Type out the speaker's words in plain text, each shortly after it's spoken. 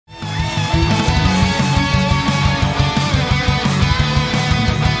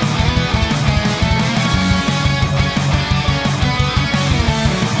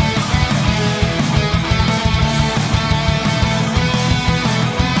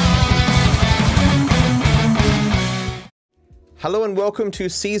Hello and welcome to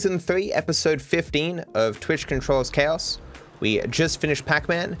Season 3, Episode 15 of Twitch Controls Chaos. We just finished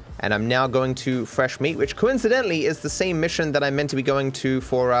Pac-Man, and I'm now going to Fresh Meat, which coincidentally is the same mission that I'm meant to be going to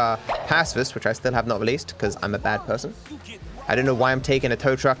for Pacifist, which I still have not released, because I'm a bad person. I don't know why I'm taking a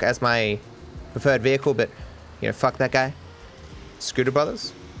tow truck as my preferred vehicle, but, you know, fuck that guy. Scooter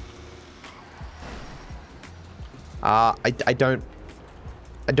Brothers. I don't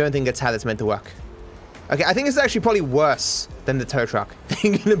think that's how that's meant to work. Okay, I think it's actually probably worse than the tow truck,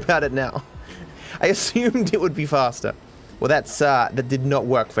 thinking about it now. I assumed it would be faster. Well, that did not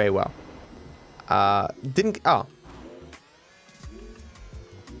work very well. Oh.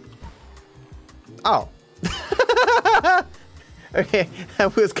 Okay,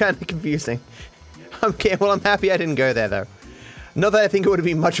 that was kind of confusing. Okay, well, I'm happy I didn't go there, though. Not that I think it would have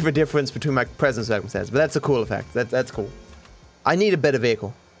been much of a difference between my present circumstances, but that's a cool effect. That's cool. I need a better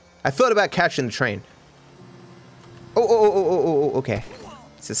vehicle. I thought about catching the train. Oh, okay.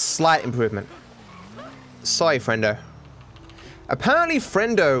 It's a slight improvement. Sorry, friendo. Apparently,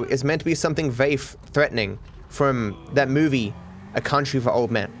 friendo is meant to be something very threatening from that movie, A Country for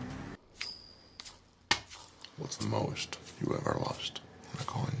Old Men. What's the most you ever lost in a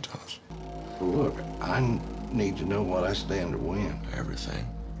coin toss? Look, I need to know what I stand to win. Everything.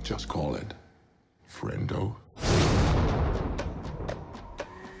 Just call it friendo.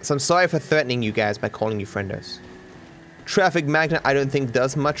 So I'm sorry for threatening you guys by calling you friendos. Traffic magnet, I don't think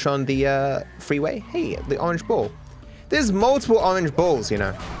does much on the freeway. Hey, the orange ball. There's multiple orange balls, you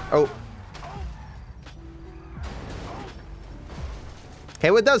know. Oh.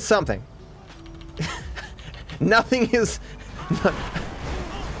 Okay, well, it does something. Nothing is...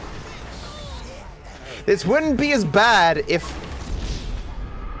 This wouldn't be as bad if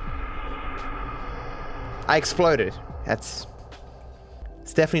I exploded. It's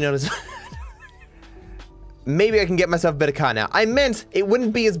definitely not as bad. Maybe I can get myself a better car now. I meant it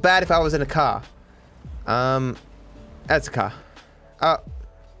wouldn't be as bad if I was in a car. That's a car.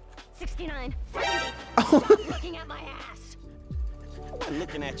 69, 70. Stop looking at my ass. I wasn't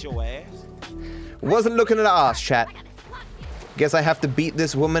looking at your ass. Wasn't looking at her ass, chat. Guess I have to beat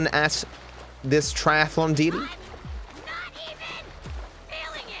this woman at this triathlon deal. I'm not even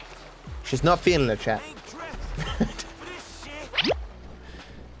feeling it. She's not feeling it, chat.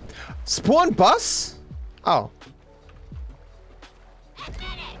 Spawn bus? Oh.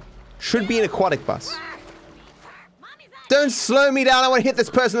 Should be an aquatic bus. Don't slow me down, I want to hit this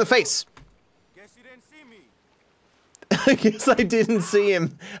person in the face. Guess you didn't see me. I guess I didn't see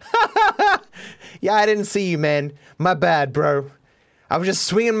him. Yeah, I didn't see you, man. My bad, bro. I was just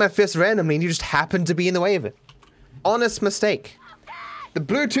swinging my fist randomly and you just happened to be in the way of it. Honest mistake. The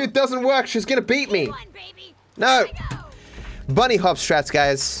Bluetooth doesn't work, she's gonna beat me. No. Bunny hop strats,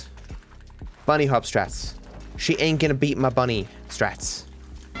 guys. Bunny hop strats. She ain't gonna beat my bunny strats.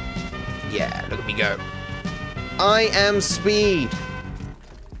 Yeah, look at me go. I am speed.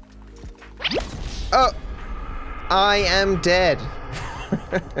 Oh. I am dead.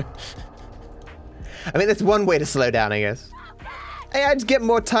 I mean, that's one way to slow down, I guess. Hey, I'd get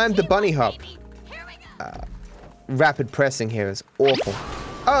more time to bunny hop. Rapid pressing here is awful.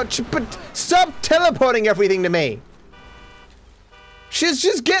 Oh, but stop teleporting everything to me. She's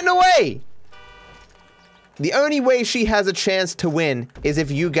just getting away. The only way she has a chance to win is if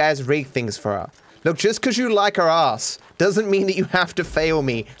you guys rig things for her. Look, just because you like her ass doesn't mean that you have to fail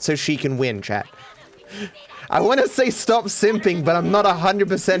me so she can win, chat. I want to say stop simping, but I'm not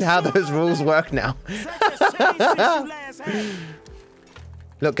 100% how those rules work now.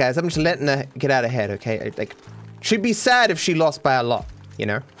 Look, guys, I'm just letting her get out ahead, okay? Like, she'd be sad if she lost by a lot, you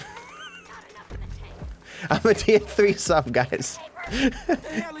know? I'm a tier 3 sub, guys. What the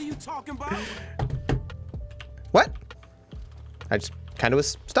hell are you talking about? What? I just kind of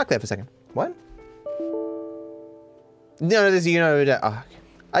was stuck there for a second. What? No, this, you know, oh,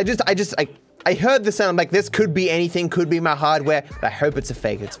 I heard the sound. I'm like, this could be anything, could be my hardware. But I hope it's a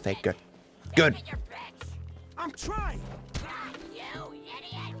fake. It's a fake. Good. Good. I'm trying.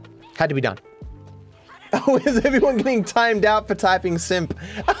 Had to be done. Oh, is everyone getting timed out for typing simp?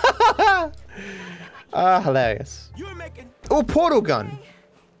 Hilarious. Oh, portal gun.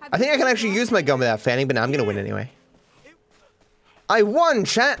 I think I can actually use my gun without fanning, but now I'm gonna win anyway. I won,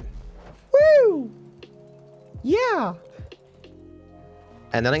 chat. Woo! Yeah.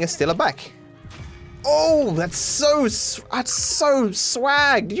 And then I can steal it back. Oh, that's so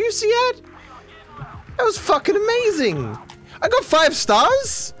swag. Did you see that? That was fucking amazing. I got 5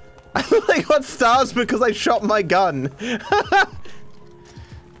 stars. I thought I got stars because I shot my gun.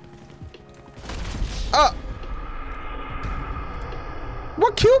 Oh.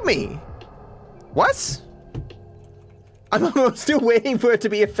 What killed me? What? I'm still waiting for it to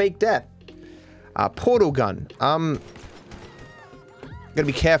be a fake death. Portal gun. Gotta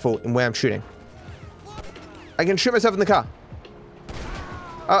be careful in where I'm shooting. I can shoot myself in the car.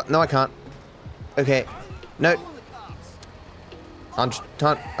 Oh, no, I can't. Okay. No. No. I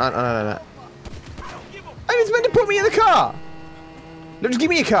was meant to put me in the car. No, just give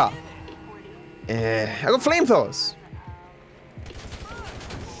me a car. I got flamethrowers.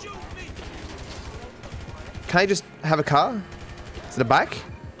 Can I just have a car? Is it a bike?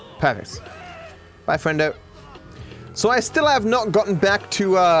 Perfect. Bye, friendo. So I still have not gotten back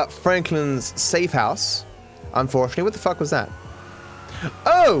to Franklin's safe house. Unfortunately, what the fuck was that?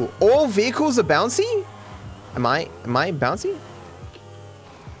 Oh, all vehicles are bouncy? Am I bouncy?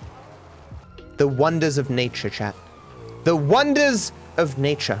 The wonders of nature, chat. The wonders of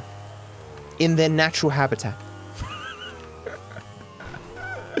nature in their natural habitat.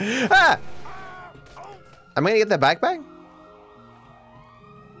 Ah! I'm gonna get that bike back?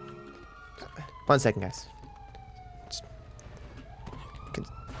 1 second, guys.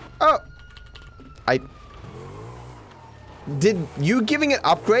 Oh! Did you giving it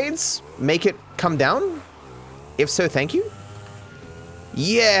upgrades make it come down? If so, thank you.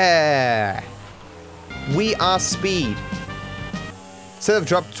 Yeah! We are speed. Instead of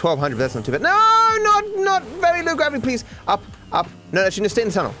dropped 1200, that's not too bad. No, not very low gravity, please. Up. No, actually, no, stay in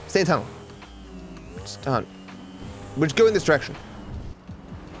the tunnel. Stay in the tunnel. We'll just go in this direction.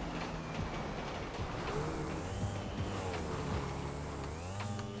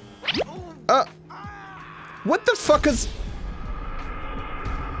 What the fuck is...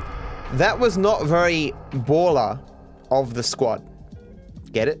 That was not very baller of the squad.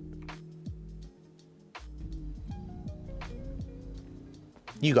 Get it?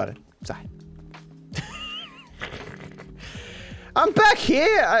 You got it. Sorry. I'm back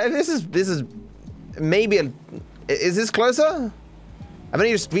here. This is maybe a... Is this closer? I've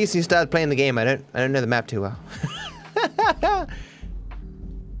only just recently started playing the game. I don't know the map too well.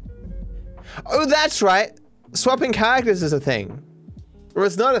 Oh, that's right. Swapping characters is a thing. Or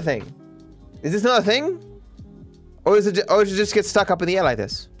it's not a thing. Is this not a thing? Or is it just get stuck up in the air like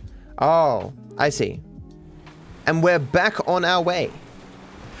this? Oh, I see. And we're back on our way.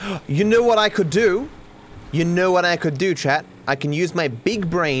 You know what I could do? You know what I could do, chat? I can use my big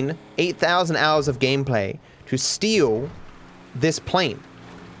brain, 8,000 hours of gameplay, to steal this plane.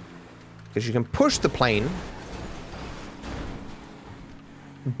 Because you can push the plane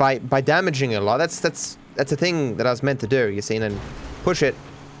by damaging it a lot. That's a thing that I was meant to do, you see, and then push it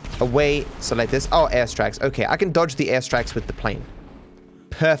away, so like this. Oh, airstrikes. Okay, I can dodge the airstrikes with the plane.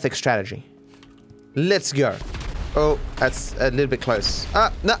 Perfect strategy. Let's go. Oh, that's a little bit close.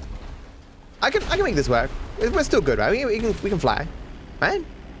 No. I can make this work. We're still good, right? We can fly. Right?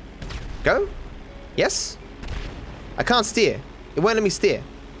 Go. Yes. I can't steer. It won't let me steer.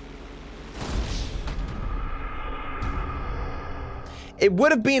 It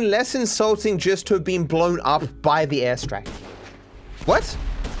would have been less insulting just to have been blown up by the airstrike. What?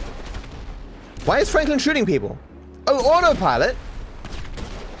 Why is Franklin shooting people? Oh, autopilot?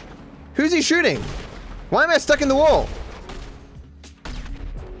 Who's he shooting? Why am I stuck in the wall?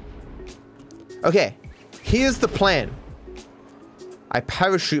 Okay, here's the plan. I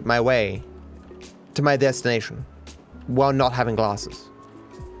parachute my way to my destination while not having glasses.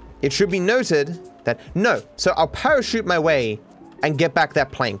 It should be noted that, no, so I'll parachute my way and get back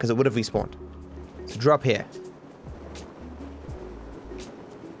that plane because it would have respawned. So drop here.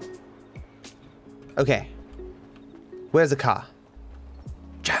 Okay. Where's the car?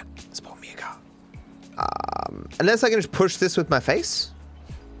 Chat, spawn me a car. Unless I can just push this with my face.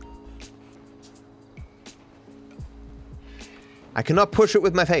 I cannot push it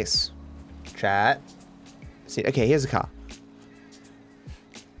with my face. Chat. See, okay, here's the car.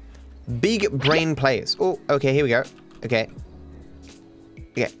 Big brain plays. Oh, okay, here we go. Okay.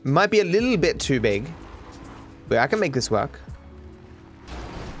 Okay, might be a little bit too big. But I can make this work.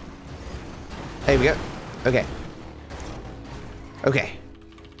 There we go. Okay. Okay.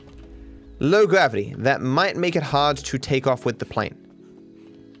 Low gravity. That might make it hard to take off with the plane.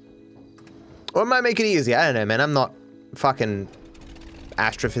 Or it might make it easy. I don't know, man. I'm not fucking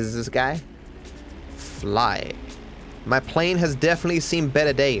astrophysicist guy. Fly. My plane has definitely seen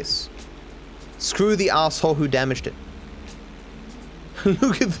better days. Screw the asshole who damaged it.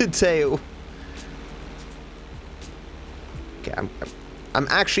 Look at the tail. Okay, I'm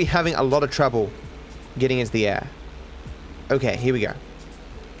actually having a lot of trouble getting into the air. Okay, here we go.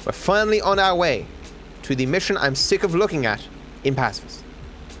 We're finally on our way to the mission I'm sick of looking at in Pacifist.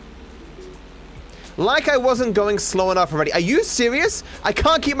 Like I wasn't going slow enough already. Are you serious? I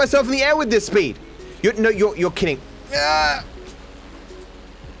can't keep myself in the air with this speed. You're kidding. Ah!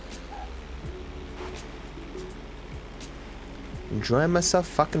 Enjoying myself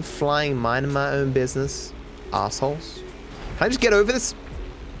fucking flying, minding my own business. Assholes. Can I just get over this?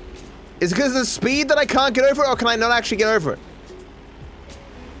 Is it because of the speed that I can't get over it, or can I not actually get over it?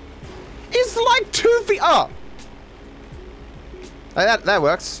 It's like 2 feet up. Oh, that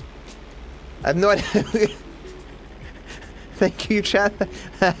works. I have no idea. Thank you, chat.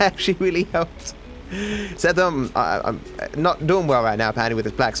 That actually really helped. Said I'm not doing well right now, apparently, with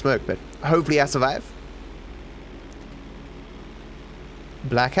this black smoke, but hopefully I survive.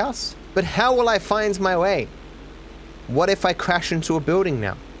 Black house? But how will I find my way? What if I crash into a building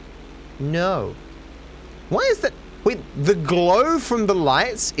now? No. Why is that? Wait, the glow from the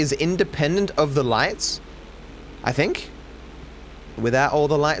lights is independent of the lights? I think. Without all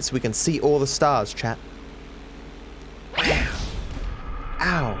the lights, we can see all the stars, chat.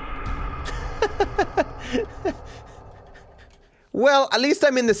 Ow. Well, at least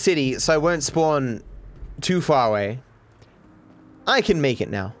I'm in the city, so I won't spawn too far away. I can make it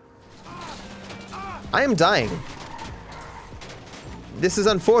now. I am dying. This is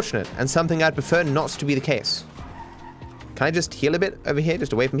unfortunate, and something I'd prefer not to be the case. Can I just heal a bit over here,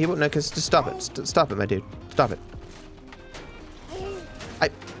 just away from people? No, just stop it. Stop it, my dude. Stop it.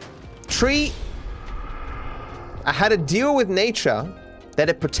 Tree... I had a deal with nature that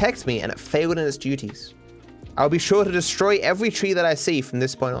it protects me, and it failed in its duties. I'll be sure to destroy every tree that I see from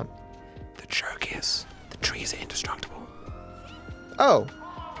this point on. The joke is, the trees are indestructible. Oh.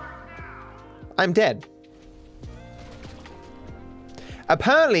 I'm dead.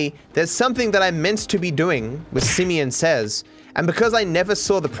 Apparently, there's something that I'm meant to be doing, with Simeon says, and because I never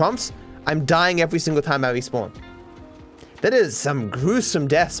saw the prompts, I'm dying every single time I respawn. That is some gruesome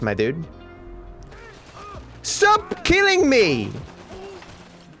deaths, my dude. Stop killing me!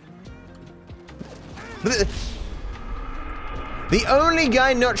 The only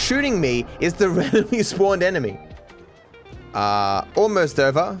guy not shooting me is the randomly spawned enemy. Almost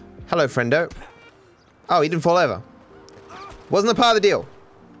over. Hello, friendo. Oh, he didn't fall over. Wasn't a part of the deal.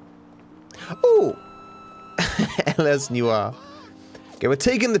 Ooh. LS Noir. Okay, we're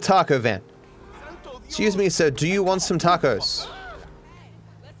taking the taco van. Excuse me, sir, do you want some tacos?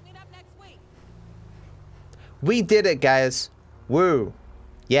 We did it, guys. Woo.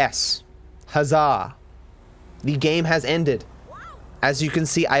 Yes. Huzzah. The game has ended. As you can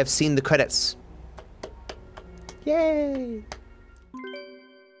see, I have seen the credits. Yay.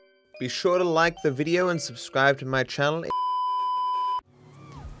 Be sure to like the video and subscribe to my channel.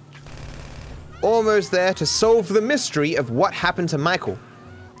 Almost there to solve the mystery of what happened to Michael.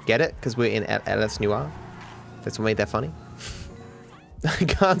 Get it? Because we're in LS Noir. That's what made that funny. I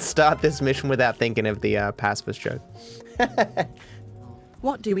can't start this mission without thinking of the pacifist joke.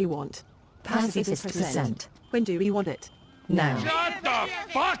 What do we want? Pacifist percent. When do we want it? Now. Shut the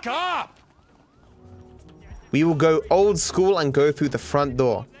fuck up! We will go old school and go through the front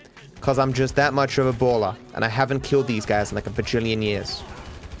door. Because I'm just that much of a baller. And I haven't killed these guys in like a bajillion years.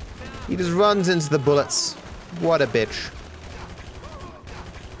 He just runs into the bullets. What a bitch.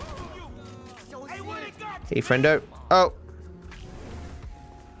 Hey, friendo. Oh.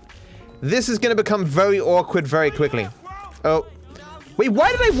 This is going to become very awkward very quickly. Oh. Wait,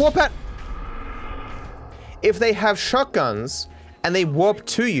 why did I warp out? If they have shotguns and they warp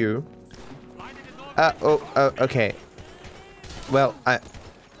to you... okay. Well,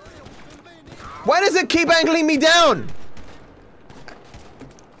 why does it keep angling me down?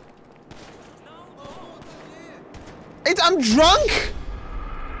 I'm drunk?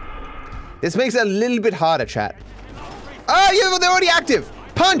 This makes it a little bit harder, chat. Oh, yeah, they're already active.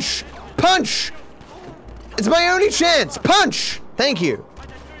 Punch! Punch! It's my only chance. Punch! Thank you.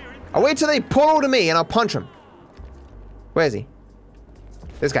 I'll wait till they pull over to me and I'll punch him. Where is he?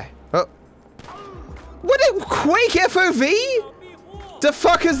 This guy. Oh. What a Quake FOV? The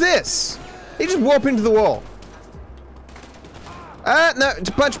fuck is this? He just warped into the wall. No,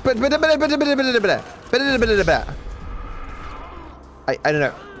 to punch. I don't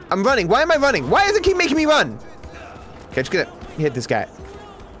know. I'm running. Why am I running? Why does it keep making me run? Okay, just gonna hit this guy.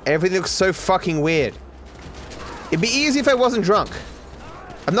 Everything looks so fucking weird. It'd be easy if I wasn't drunk.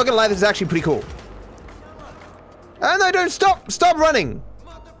 I'm not gonna lie, this is actually pretty cool. Oh no, don't stop! Stop running!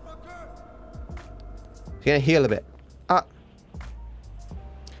 He's gonna heal a bit. Oh.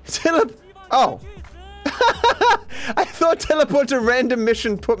 I thought teleport to random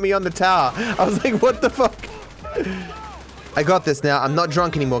mission put me on the tower. I was like, what the fuck? I got this now. I'm not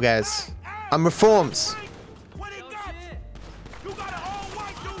drunk anymore, guys. I'm reformed.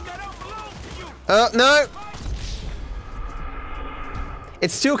 No.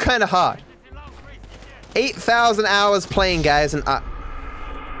 It's still kind of hard. 8,000 hours playing, guys, and I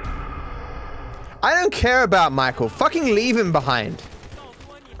don't care about Michael. Fucking leave him behind.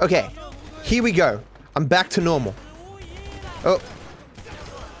 Okay, here we go. I'm back to normal. Oh.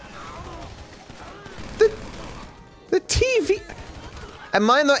 The TV. Am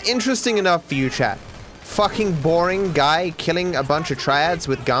I not interesting enough for you, chat? Fucking boring guy killing a bunch of triads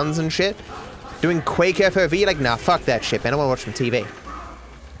with guns and shit. Doing Quake FOV? Like, nah, fuck that shit, man. I wanna watch some TV.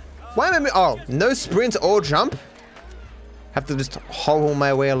 Why am I... Oh, no sprint or jump? Have to just hobble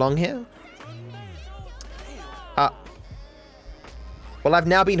my way along here? Well, I've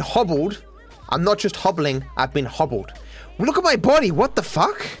now been hobbled. I'm not just hobbling, I've been hobbled. Look at my body, what the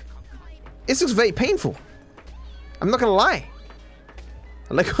fuck? This looks very painful. I'm not gonna lie.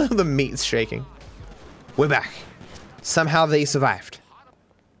 I like how the meat's shaking. We're back. Somehow they survived.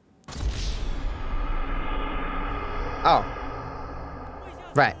 Oh.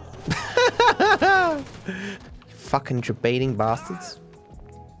 Right. Fucking debating bastards.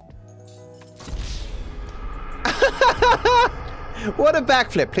 What a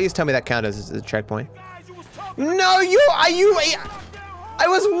backflip. Please tell me that counts as a checkpoint. No, I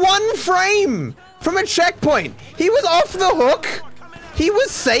was 1 frame from a checkpoint. He was off the hook. He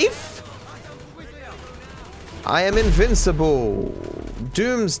was safe. I am invincible.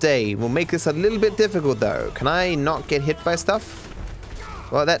 Doomsday will make this a little bit difficult though. Can I not get hit by stuff?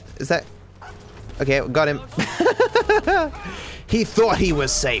 Well, is that... Okay, got him. He thought he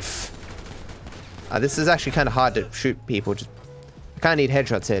was safe. This is actually kind of hard to shoot people. Just kind of need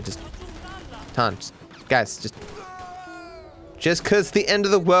headshots here. Just can't. Guys, just because the end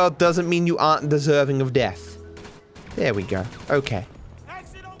of the world doesn't mean you aren't deserving of death. There we go. Okay.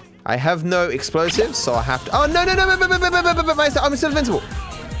 I have no explosives, so I have to... Oh, no, I'm still invincible.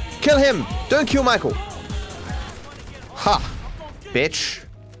 Kill him. Don't kill Michael. Ha. Bitch.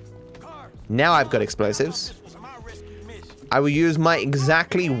 Now I've got explosives. I will use my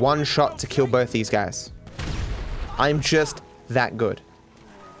exactly 1 shot to kill both these guys. I'm just that good.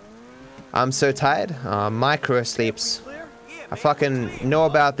 I'm so tired. Micro sleeps. I fucking know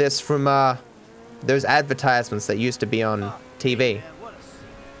about this from those advertisements that used to be on TV.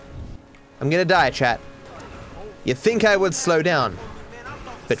 I'm gonna die, chat. You think I would slow down,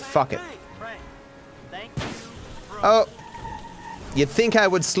 but fuck it. Oh, you'd think I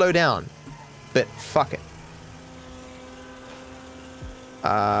would slow down, but fuck it.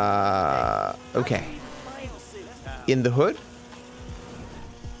 Okay. In the hood?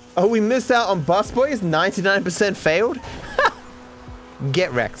 Oh, we missed out on Bus Boys? 99% failed?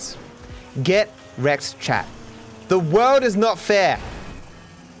 Get wrecked. Get wrecked, chat. The world is not fair.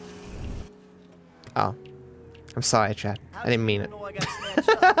 Oh. I'm sorry, chat. I didn't mean it.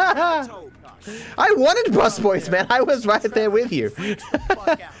 I wanted Bus Boys, man. I was right there with you.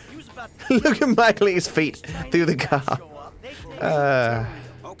 Look at Michael's feet through the car.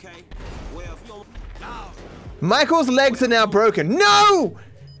 Michael's legs are now broken. No!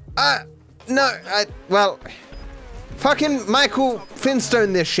 Well, fucking Michael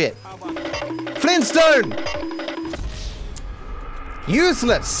Flintstone this shit. Flintstone!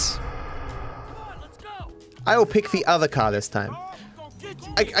 Useless! I will pick the other car this time.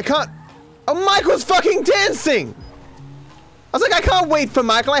 I can't... Oh, Michael's fucking dancing! I was like, I can't wait for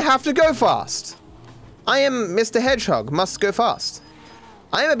Michael, I have to go fast. I am Mr. Hedgehog, must go fast.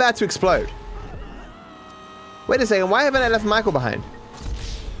 I am about to explode. Wait a second, why haven't I left Michael behind?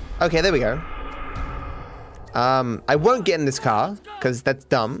 Okay, there we go. I won't get in this car, because that's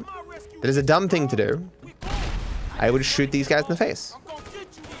dumb. That is a dumb thing to do. I would shoot these guys in the face.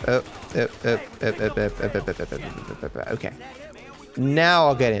 Okay. Now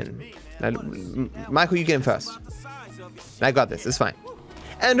I'll get in. Now, Michael, you get in first. I got this, it's fine.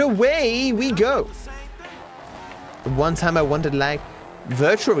 And away we go. One time I wanted, like,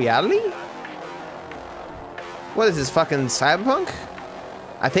 virtual reality? What is this, fucking Cyberpunk?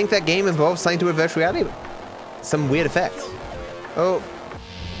 I think that game involves something to do with virtual reality. Some weird effects. Oh.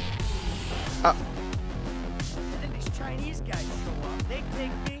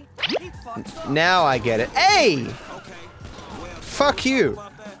 Now I get it. Hey! Fuck you.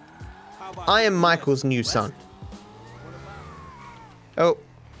 I am Michael's new son. Oh.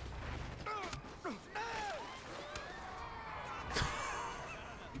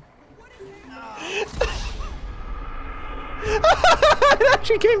 It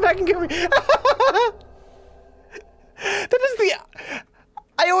actually came back and killed me. That is the...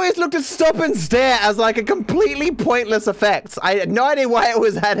 I always looked at stop and stare as like a completely pointless effect. I had no idea why it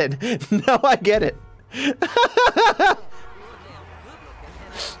was added. Now I get it.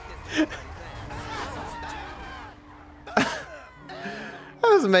 That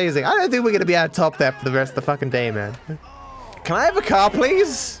was amazing. I don't think we're gonna be able to top that for the rest of the fucking day, man. Can I have a car,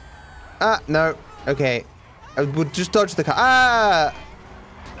 please? No. Okay. We'll just dodge the car.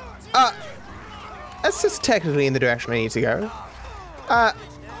 That's just technically in the direction I need to go.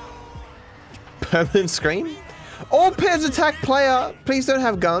 Permanent scream? All pairs attack player. Please don't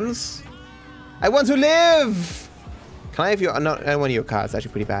have guns. I want to live. Can I have your? No, I don't want your car. It's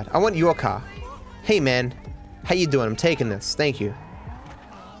actually pretty bad. I want your car. Hey, man. How you doing? I'm taking this. Thank you.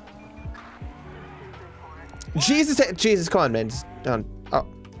 Jesus, come on, man. Just, oh.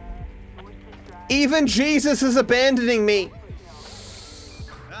 Even Jesus is abandoning me.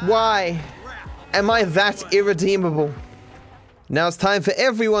 Why am I that irredeemable? Now it's time for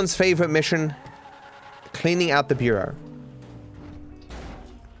everyone's favorite mission. Cleaning out the bureau.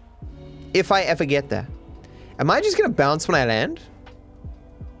 If I ever get there. Am I just gonna bounce when I land?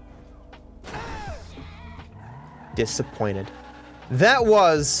 Disappointed. That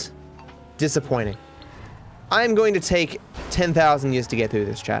was disappointing. I'm going to take 10,000 years to get through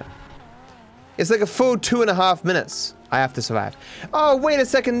this, chat. It's like a full 2.5 minutes I have to survive. Oh, wait a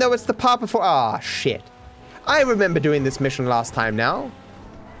second. No, it's the part before. Ah, shit. I remember doing this mission last time now.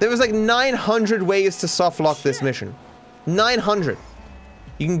 There was like 900 ways to softlock this mission. 900.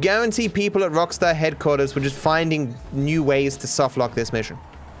 You can guarantee people at Rockstar headquarters were just finding new ways to softlock this mission.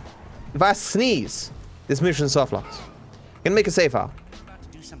 If I sneeze, this mission softlocks. I'm gonna make a save file. About to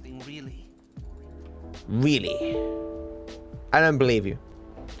do something Really? I don't believe you.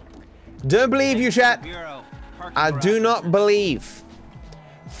 Don't believe you, chat. I do not believe.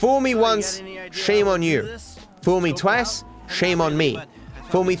 Fool me once, shame on you. Fool me twice, shame on me.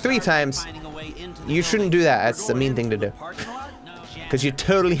 Fool me 3 times, you shouldn't do that. That's a mean thing to do. Because you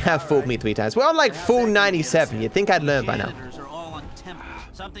totally have fooled me 3 times. Well, I'm like full 97. You'd think I'd learn by now.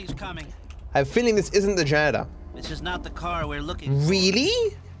 Something's coming. I have a feeling this isn't the janitor. This is not the car we're looking for.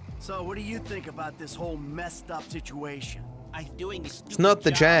 Really? So what do you think about this whole messed up situation? It's not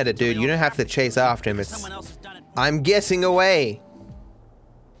the janitor, dude. You don't have to chase after him. It's... I'm guessing away.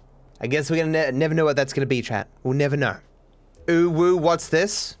 I guess we're gonna never know what that's gonna be, chat. We'll never know. Ooh, woo, what's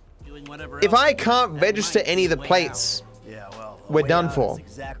this? If I can't register any of the plates, we're done for.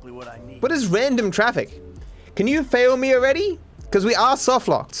 What is random traffic? Can you fail me already? Because we are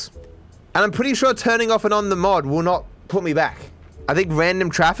softlocked. And I'm pretty sure turning off and on the mod will not put me back. I think random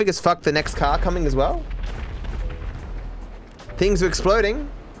traffic has fucked the next car coming as well. Things are exploding.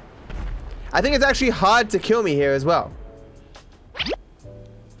 I think it's actually hard to kill me here as well.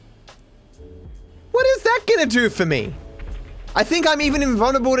 What is that gonna do for me? I think I'm even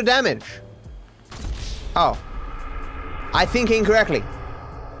invulnerable to damage. Oh. I think incorrectly.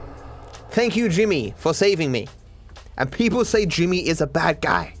 Thank you, Jimmy, for saving me. And people say Jimmy is a bad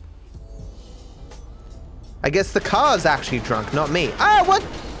guy. I guess the car's actually drunk, not me. Ah, what?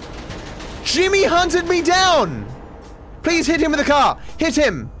 Jimmy hunted me down! Please hit him with the car. Hit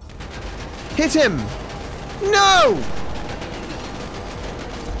him. Hit him. No!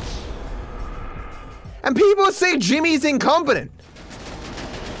 And people say Jimmy's incompetent.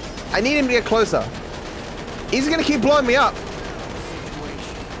 I need him to get closer. He's gonna keep blowing me up.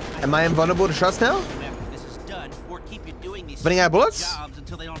 Am I invulnerable to shots now? Running out of bullets?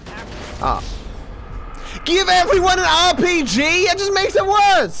 Ah. Give everyone an RPG? It just makes it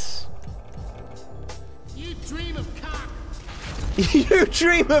worse. You dream of cock. You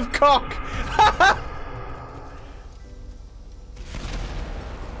dream of cock.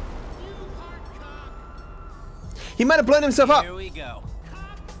 He might have blown himself up. Here we go.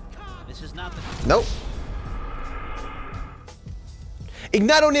 This is not the... Nope.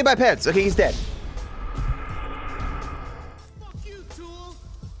 Ignite all nearby pets. Okay, he's dead. Fuck you, tool.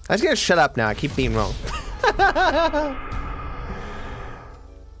 I was gonna shut up now. I keep being wrong.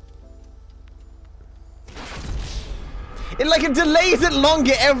 It delays it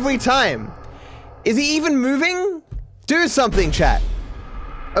longer every time. Is he even moving? Do something, chat.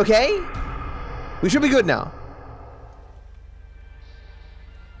 Okay? We should be good now.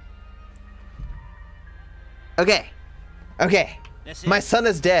 Okay. Okay. My son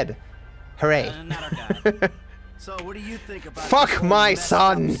is dead. Hooray. So what do you think about Fuck my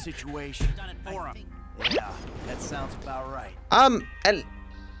son. Situation? Yeah, that sounds about right. And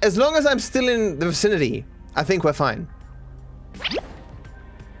as long as I'm still in the vicinity, I think we're fine.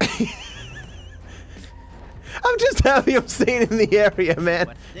 I'm just happy I'm staying in the area, man.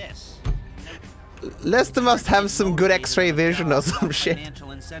 What's this? Lester must have some good X-ray vision or some shit.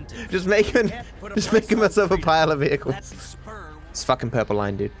 Just making myself a pile of vehicles. It's fucking purple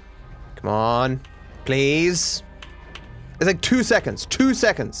line, dude. Come on, please. It's like 2 seconds. 2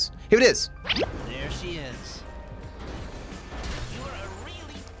 seconds. Here it is. There she is. You're a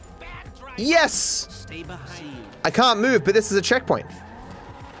Yes! Stay behind you. I can't move, but this is a checkpoint.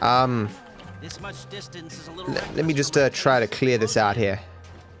 This much distance is a little. Let me just try to clear this out here.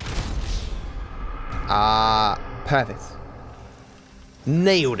 Perfect.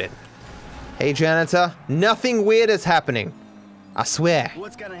 Nailed it. Hey, janitor. Nothing weird is happening. I swear.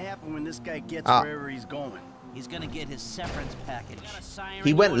 What's gonna happen when this guy gets wherever he's going? He's gonna get his severance package.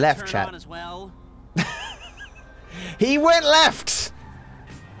 He went left, chat. As well. He went left!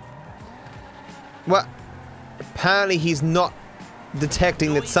 Well, apparently he's not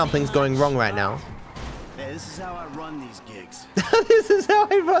detecting that something's going wrong right now. Hey, this is how I run these gigs. This is how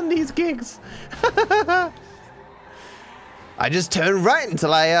I run these gigs. I just turn right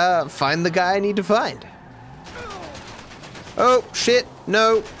until I find the guy I need to find. Oh, shit.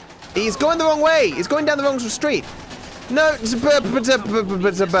 No. He's going the wrong way. He's going down the wrong street. No.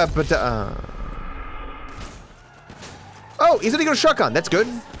 Oh, he's only got a shotgun. That's good.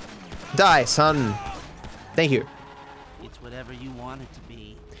 Die, son. Thank you. It's whatever you want it to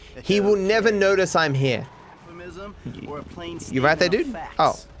be. He will never notice I'm here. You right there, dude?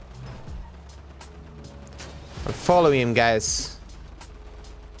 Oh. I'm following him, guys.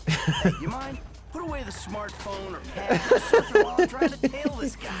 Hey, you mind? Put away the smartphone or pad or something while I'm trying to tail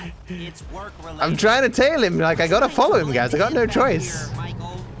this guy. It's work related. I'm trying to tail him. Like, I gotta follow him, guys. I got no choice.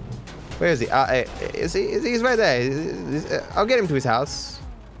 Where is he? He's right there. I'll get him to his house.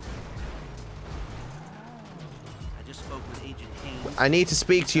 I just spoke with Agent Haynes. I need to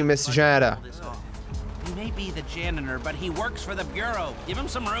speak to you, Mr. Janitor. He may be the janitor, but he works for the Bureau. Give him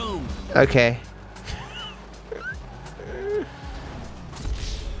some room. Okay.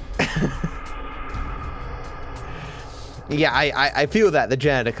 Yeah, I feel that the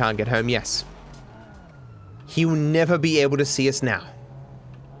janitor can't get home, yes. He will never be able to see us now.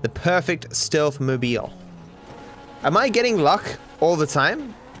 The perfect stealth mobile. Am I getting luck all the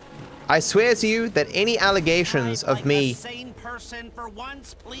time? I swear to you that any allegations of me... Sane person for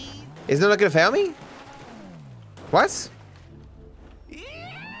once, please. Is that not gonna fail me? What?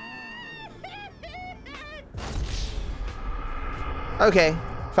 Okay,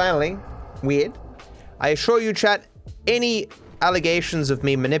 finally. Weird. I assure you, chat, any allegations of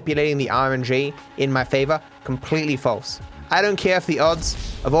me manipulating the RNG in my favor, completely false. I don't care if the odds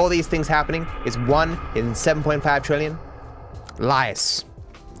of all these things happening is 1 in 7.5 trillion. Lies.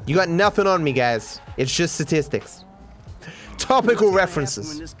 You got nothing on me, guys. It's just statistics. Topical references.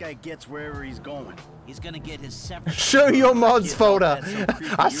 When this guy gets wherever he's going. He's gonna get his severance. Show your mods folder.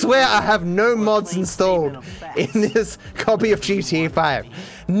 I swear I have no mods installed in this copy of GTA 5.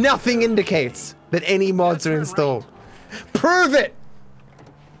 Nothing indicates that any mods are installed. Prove it!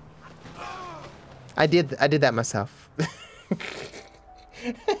 I did that myself.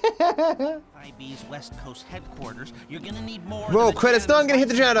 IB's West Coast headquarters. You're gonna need more. Roll credits. No, I'm gonna hit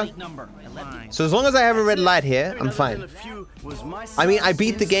the janitor. So as long as I have a red light here, I'm fine. I mean, I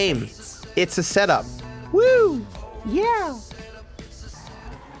beat the game. It's a setup. Woo! Yeah!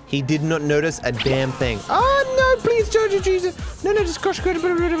 He did not notice a damn thing. Oh no, please, Georgia Jesus! No, just crush credit.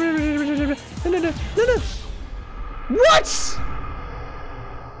 No. What?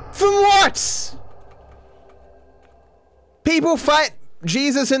 From what? People fight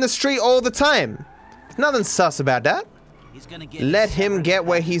Jesus in the street all the time. Nothing sus about that. Let him get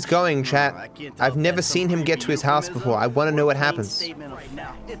where he's going, chat. I've never seen him get to his house before. I want to know what happens. You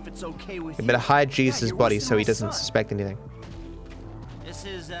better hide Jesus' body so he doesn't suspect anything.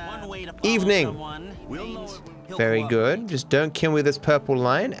 Evening. Very good. Just don't kill me with this purple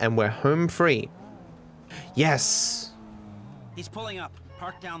line and we're home free. Yes. He's pulling up.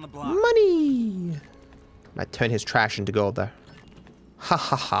 Park down the block. Money. Might turn his trash into gold though. Ha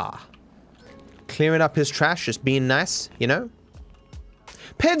ha ha. Clearing up his trash, just being nice, you know?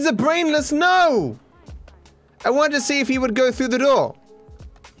 Peds are brainless, no! I wanted to see if he would go through the door.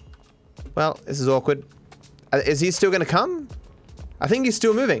 Well, this is awkward. Is he still gonna come? I think he's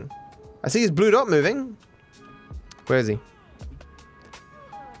still moving. I see his blue dot moving. Where is he?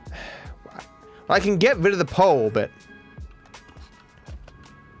 Well, I can get rid of the pole, but...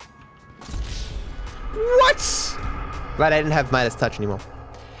 What? Right, I didn't have Midas touch anymore.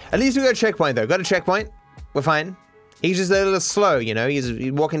 At least we got a checkpoint though. Got a checkpoint. We're fine. He's just a little slow, you know. He's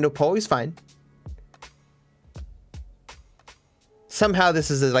walking to a pole. He's fine. Somehow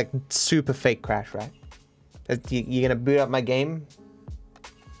this is a like super fake crash, right? You're gonna boot up my game?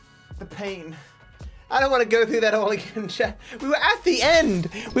 The pain. I don't want to go through that all again, chat. We were at the end.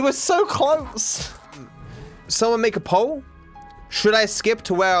 We were so close. Someone make a poll. Should I skip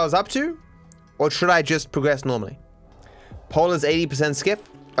to where I was up to? Or should I just progress normally? Poll is 80% skip.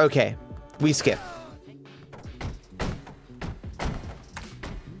 Okay, we skip.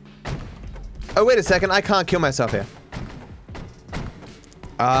 Oh, wait a second. I can't kill myself here.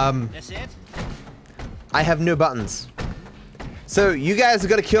 That's it? I have no buttons. So you guys have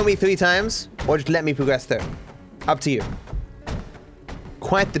got to kill me 3 times or just let me progress through. Up to you.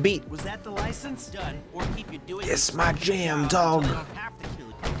 Quite the beat. Was that the license? Done. Or keep you doing It's my jam, dog. Have to kill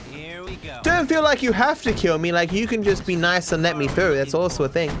you. Here we go. Don't feel like you have to kill me. Like, you can just be nice and let me through. That's also a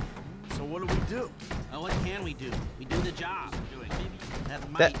thing. So what do we do? Oh, what can we do? We do the job. That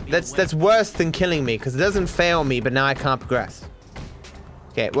might be a way. That's worse than killing me because it doesn't fail me, but now I can't progress.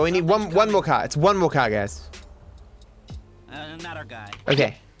 Okay, well, we need one more car. It's one more car, guys. Not our guy.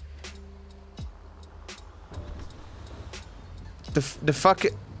 Okay. The fuck...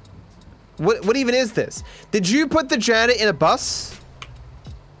 What even is this? Did you put the janitor in a bus?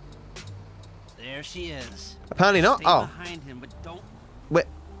 There she is. Apparently not. Stay Oh. behind him, but don't.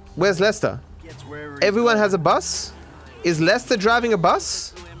 Where's Lester? Gets wherever he's Everyone going. has a bus? Is Lester driving a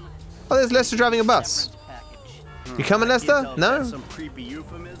bus? Oh, there's Lester driving a bus. Package. You coming, Can't Lester? tell if No? that's some creepy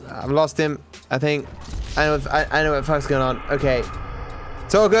euphemism. I've lost him. I think. I know what the fuck's going on. Okay.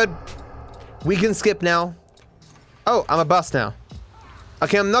 It's all good. We can skip now. Oh, I'm a bus now.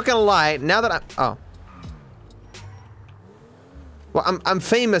 Okay, I'm not gonna lie. Now that oh. Well, I'm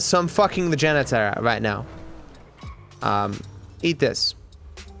famous, so I'm fucking the janitor right now. Eat this.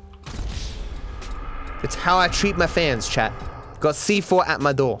 It's how I treat my fans, chat. Got C4 at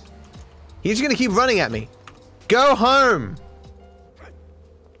my door. He's just gonna keep running at me. Go home!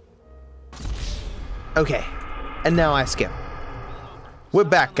 Okay. And now I skip. We're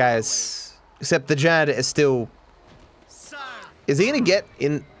back, guys. Except the janitor is still... Is he gonna get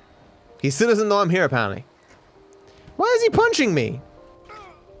in... He still doesn't know I'm here, apparently. Why is he punching me?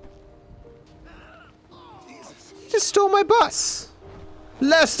 He just stole my bus.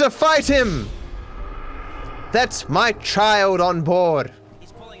 Lester, fight him! That's my child on board.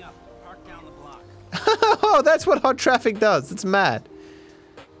 He's pulling up. Park down the block. Oh, that's what hot traffic does. It's mad.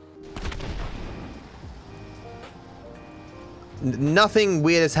 Nothing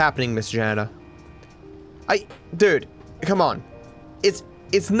weird is happening, Mr. Janitor. Dude, come on.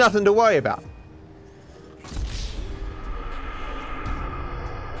 It's nothing to worry about.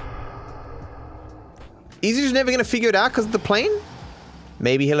 Is he just never gonna figure it out because of the plane?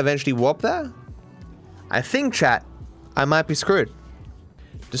 Maybe he'll eventually warp there? I think, chat, I might be screwed.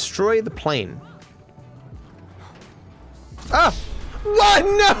 Destroy the plane. Ah! What?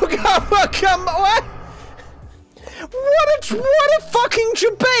 No! Come on! What? What a fucking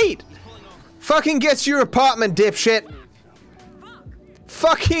debate! Fucking gets your apartment, dipshit.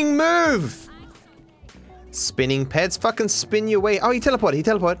 Fucking move! Spinning pets, fucking spin your way. Oh, he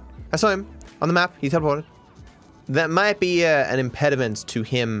teleported. I saw him on the map. He teleported. That might be an impediment to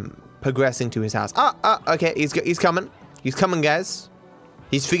him progressing to his house. Okay, he's coming. He's coming, guys.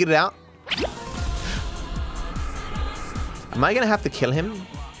 He's figured it out. Am I gonna have to kill him?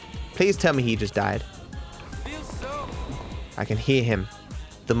 Please tell me he just died. I can hear him.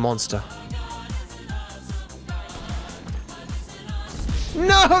 The monster.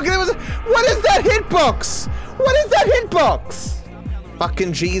 No! What is that hitbox? What is that hitbox?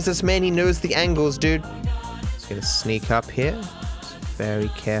 Fucking Jesus, man. He knows the angles, dude. Just gonna sneak up here. Very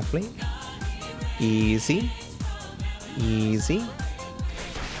carefully. Easy. Easy.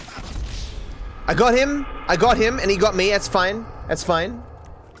 I got him, and he got me. That's fine. That's fine.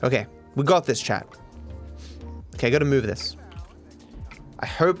 Okay, we got this, chat. Okay, I gotta move this. I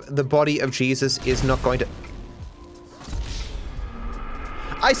hope the body of Jesus is not going to...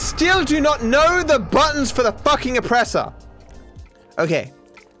 I still do not know the buttons for the fucking oppressor. Okay,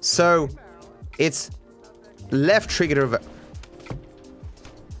 so it's left trigger to reverse.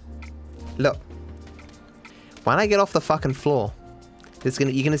 Look, when I get off the fucking floor,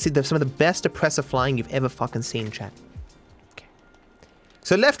 you're gonna see some of the best oppressor flying you've ever fucking seen, chat. Okay.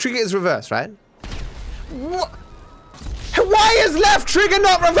 So left trigger is reverse, right? What? Why is left trigger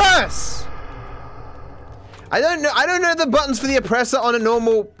not reverse? I don't know the buttons for the oppressor on a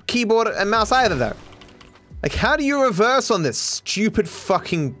normal keyboard and mouse either, though. Like, how do you reverse on this stupid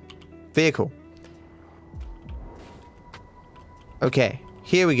fucking vehicle? Okay,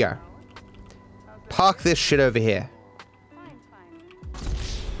 here we go. Park this shit over here.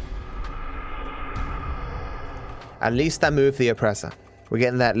 At least I moved the oppressor. We're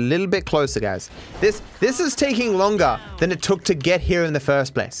getting that little bit closer, guys. This is taking longer than it took to get here in the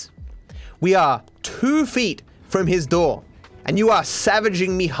first place. We are 2 feet from his door, and you are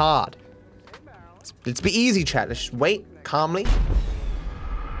savaging me hard. Let's be easy, chat. Let's just wait calmly.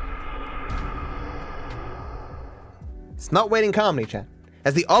 It's not waiting calmly, chat.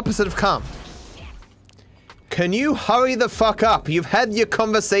 That's the opposite of calm.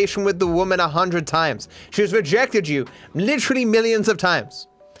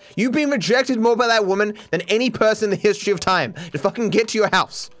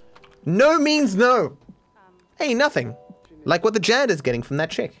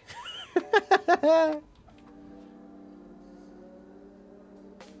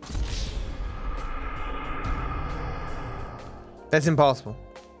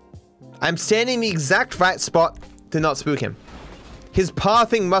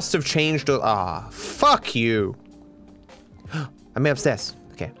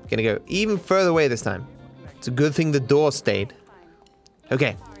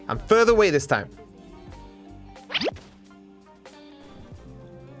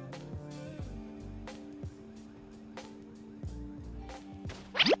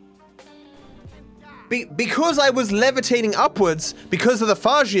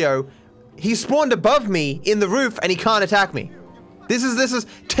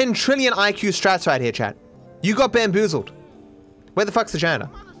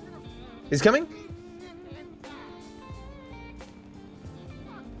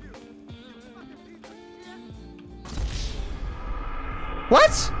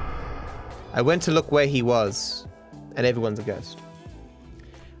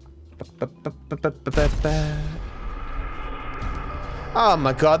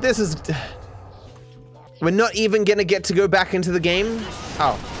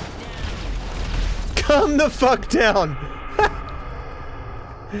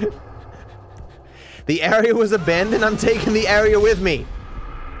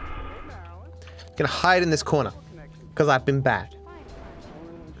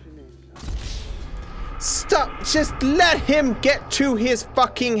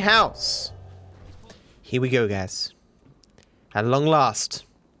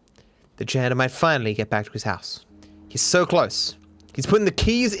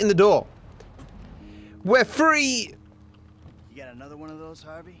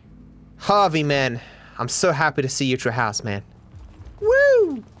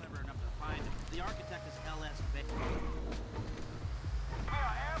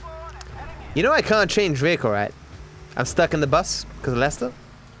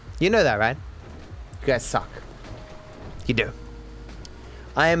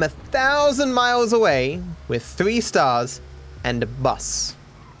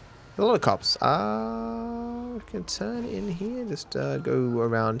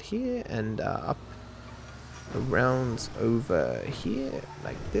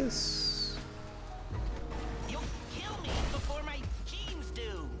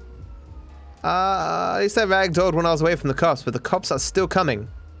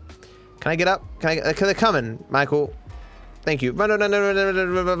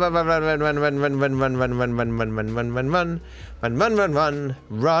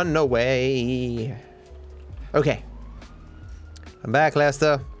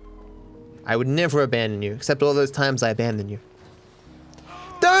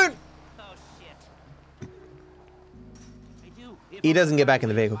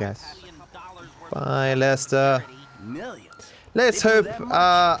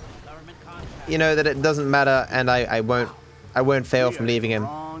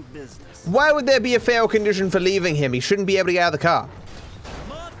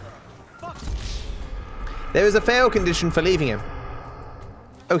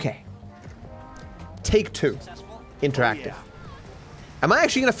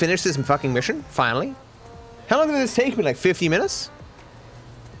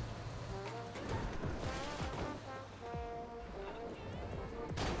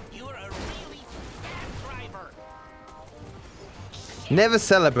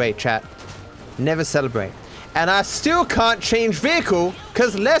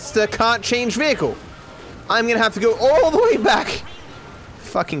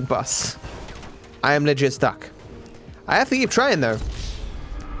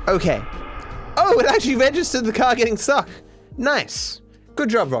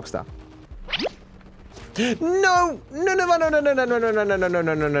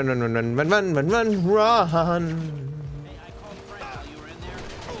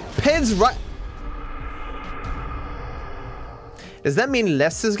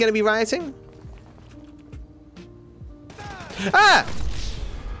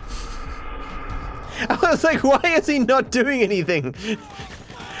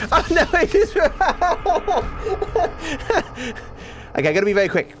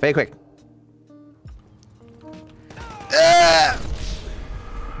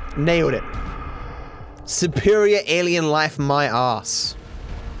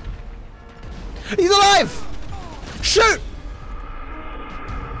 Shoot!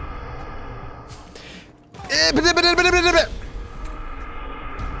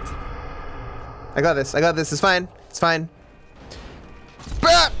 I got this. I got this. It's fine. It's fine.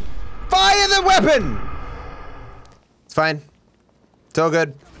 Fire the weapon! It's fine. It's all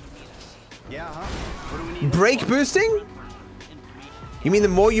good. Yeah, huh? What do we need? Brake boosting? You mean the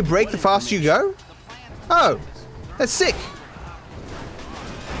more you brake, the faster you go? Oh, that's sick.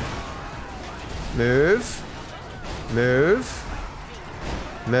 Move. Move.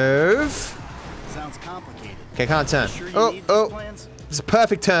 Move. Sounds complicated. Okay, can't turn. Sure you Oh, need these oh. plans? It's a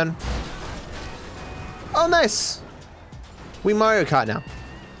perfect turn. Oh, nice. We Mario Kart now.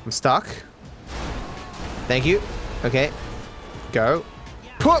 I'm stuck. Thank you. Okay. Go.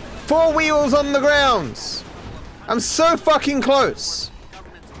 Put 4 wheels on the ground. I'm so fucking close.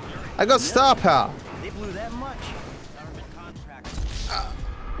 I got star power. They blew that much.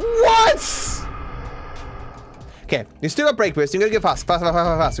 What? Okay, you still got brake boosting. You gotta get fast, fast, fast,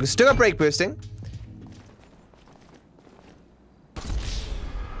 fast, fast. You still got brake boosting.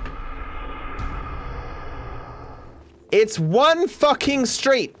 It's one fucking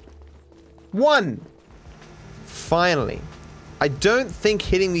street. One. Finally. I don't think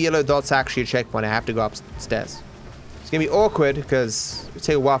hitting the yellow dot's actually a checkpoint. I have to go upstairs. It's gonna be awkward because it'll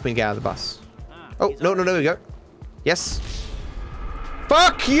take a while for me to get out of the bus. Oh, no, no, no, there we go. Yes.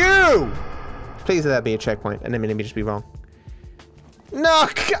 Fuck you! Please let that be a checkpoint, and then let me just be wrong. No,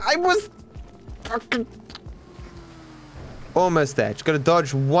 I was fucking almost there. Just gotta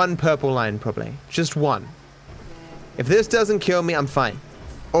dodge one purple line, probably. Just one. If this doesn't kill me, I'm fine.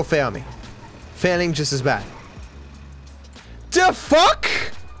 Or fail me. Failing just as bad. The fuck?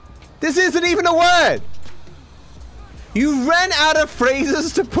 This isn't even a word! You ran out of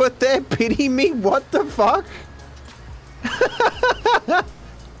phrases to put there? Pity me? What the fuck?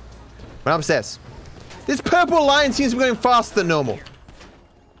 Run upstairs. This purple line seems to be going faster than normal.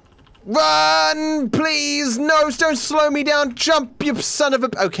 Run, please! No, don't slow me down. Jump, you son of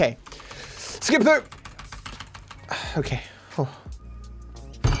a... Okay. Skip through. Okay. Oh.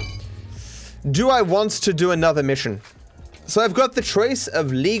 Do I want to do another mission? So I've got the choice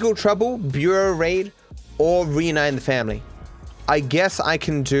of legal trouble, bureau raid, or reunite the family. I guess I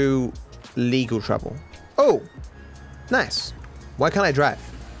can do legal trouble. Oh, nice. Why can't I drive?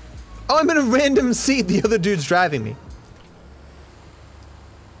 Oh, I'm in a random seat. The other dude's driving me.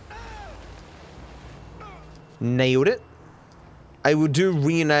 Nailed it. I will do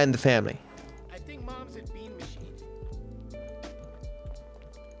reunite the family. I think mom's at Bean Machine.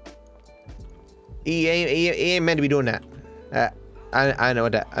 He ain't meant to be doing that. I know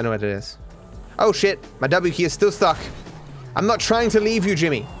what that. I know what it is. Oh shit! My W key is still stuck. I'm not trying to leave you,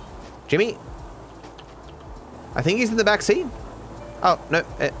 Jimmy. Jimmy? I think he's in the back seat. Oh no!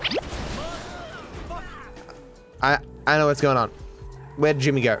 I know what's going on. Where did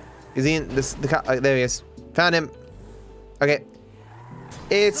Jimmy go? Is he in this? The car? There he is. Found him. Okay.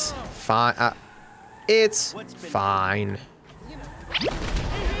 It's fine. It's fine.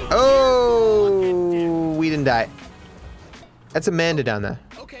 Oh, we didn't die. That's Amanda down there.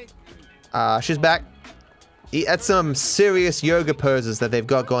 Okay. She's back. That's some serious yoga poses that they've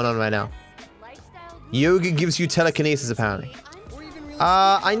got going on right now. Yoga gives you telekinesis, apparently.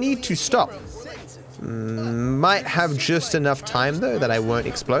 I need to stop. Might have just enough time, though, that I won't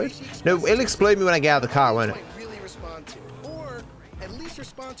explode. No, it'll explode me when I get out of the car, won't it?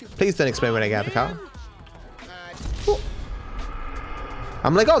 Please don't explode when I get out of the car. Ooh.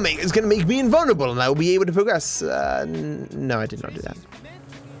 I'm like, oh, mate, it's gonna make me invulnerable, and I will be able to progress. No, I did not do that.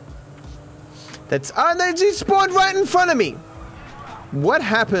 That's... Oh, they just spawned right in front of me! What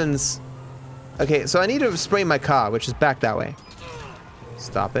happens... Okay, so I need to spray my car, which is back that way.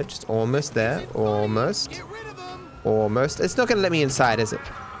 Stop it. Just almost there. Almost. Almost. It's not gonna let me inside, is it?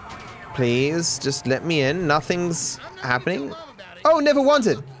 Please, just let me in. Nothing's happening. Oh, never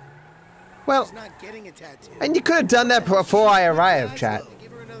wanted. Well, and you could have done that before I arrived, chat.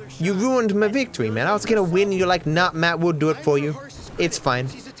 You ruined my victory, man. I was gonna win, and you're like, nah, Matt will do it for you. It's fine.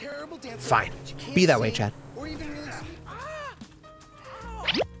 Fine. Be that way, chat.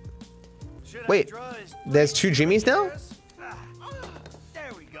 Wait, there's 2 Jimmys now?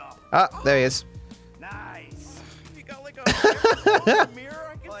 There we go. Ah, there he is. Nice. You got like a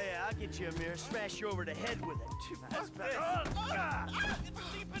mirror? Oh yeah, I'll get you a mirror. Smash you over the head with it. That's better.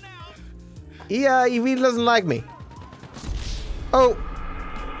 Yeah, he really doesn't like me. Oh.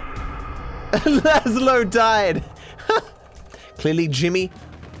 Laszlo died. Clearly Jimmy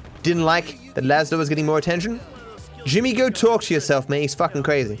didn't like that Laszlo was getting more attention. Jimmy, go talk to yourself, man. He's fucking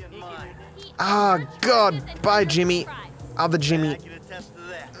crazy. Ah, God. Bye, Jimmy. Other Jimmy.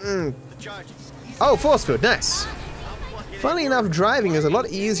 Oh, force field. Nice. Funnily enough, driving is a lot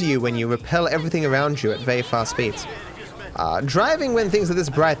easier when you repel everything around you at very fast speeds. Driving when things are this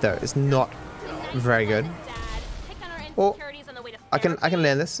bright, though, is not very good. Oh, I can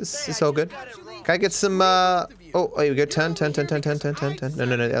land this. It's all good. Can I get some, oh, here we go. Turn. No,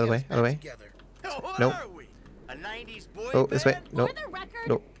 the other way. No. Oh, this way. No.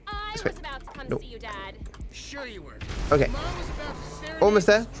 No. This way. No. Okay. Almost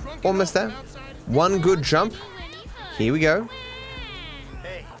there. One good jump. Here we go.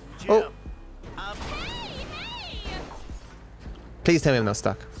 Oh. Please tell me I'm not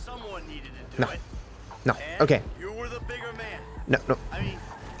stuck. No. Okay. No.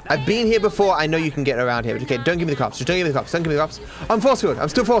 I've been here before. I know you can get around here. Okay, don't give me the cops. Just don't give me the cops. I'm force field. I'm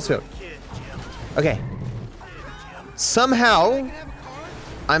still force field. Okay. Somehow,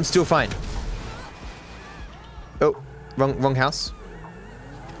 I'm still fine. Oh, wrong house.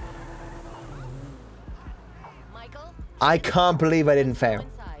 I can't believe I didn't fail.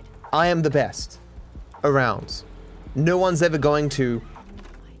 I am the best around. No one's ever going to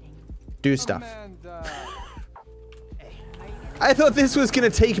do stuff. I thought this was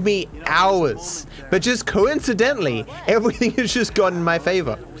gonna take me hours, but just coincidentally, everything has just gone in my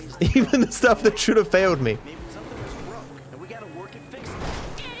favor. Even the stuff that should have failed me.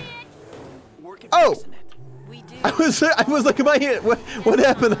 Oh! I was like, am I here? What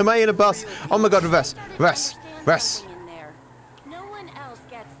happened? Am I in a bus? Oh my god, reverse.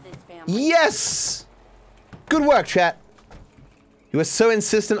 Yes! Good work, chat. You were so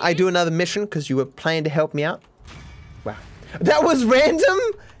insistent I do another mission because you were planning to help me out. Wow. That was random?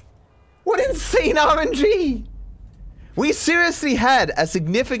 What insane RNG! We seriously had a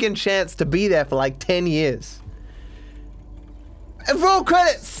significant chance to be there for like 10 years. And roll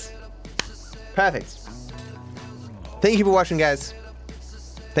credits! Perfect. Thank you for watching, guys.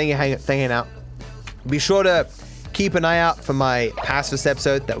 Thank you for hanging out. Be sure to keep an eye out for my Pacifist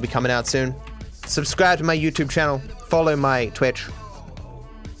episode that will be coming out soon. Subscribe to my YouTube channel. Follow my Twitch.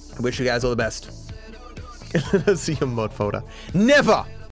 I wish you guys all the best. See your mod folder. Never